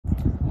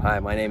Hi,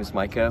 my name is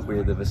Micah. We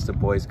are the Vista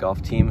Boys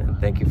Golf team, and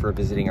thank you for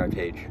visiting our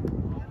page.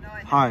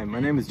 Hi, my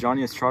name is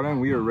Johnny Estrada, and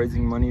we are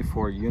raising money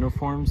for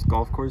uniforms,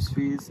 golf course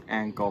fees,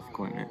 and golf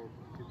equipment.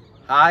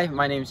 Hi,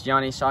 my name is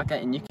Johnny Shaka,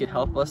 and you can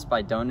help us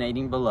by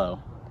donating below.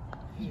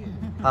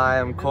 Hi,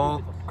 I'm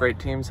Cole. Great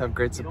teams have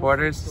great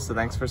supporters, so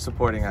thanks for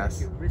supporting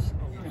us.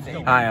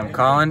 Hi, I'm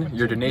Colin.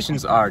 Your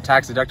donations are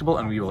tax deductible,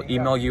 and we will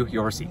email you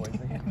your receipt.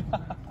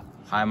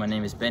 Hi, my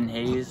name is Ben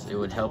Hayes. It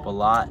would help a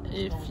lot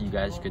if you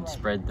guys could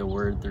spread the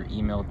word through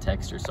email,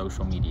 text, or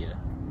social media.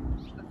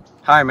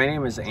 Hi, my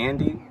name is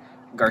Andy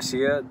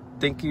Garcia.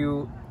 Thank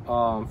you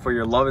for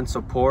your love and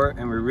support,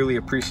 and we really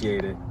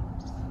appreciate it.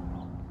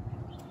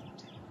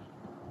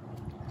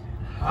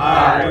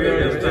 Hi,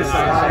 we're the Vista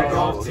HS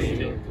Golf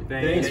team.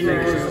 Thanks for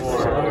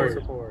your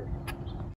support.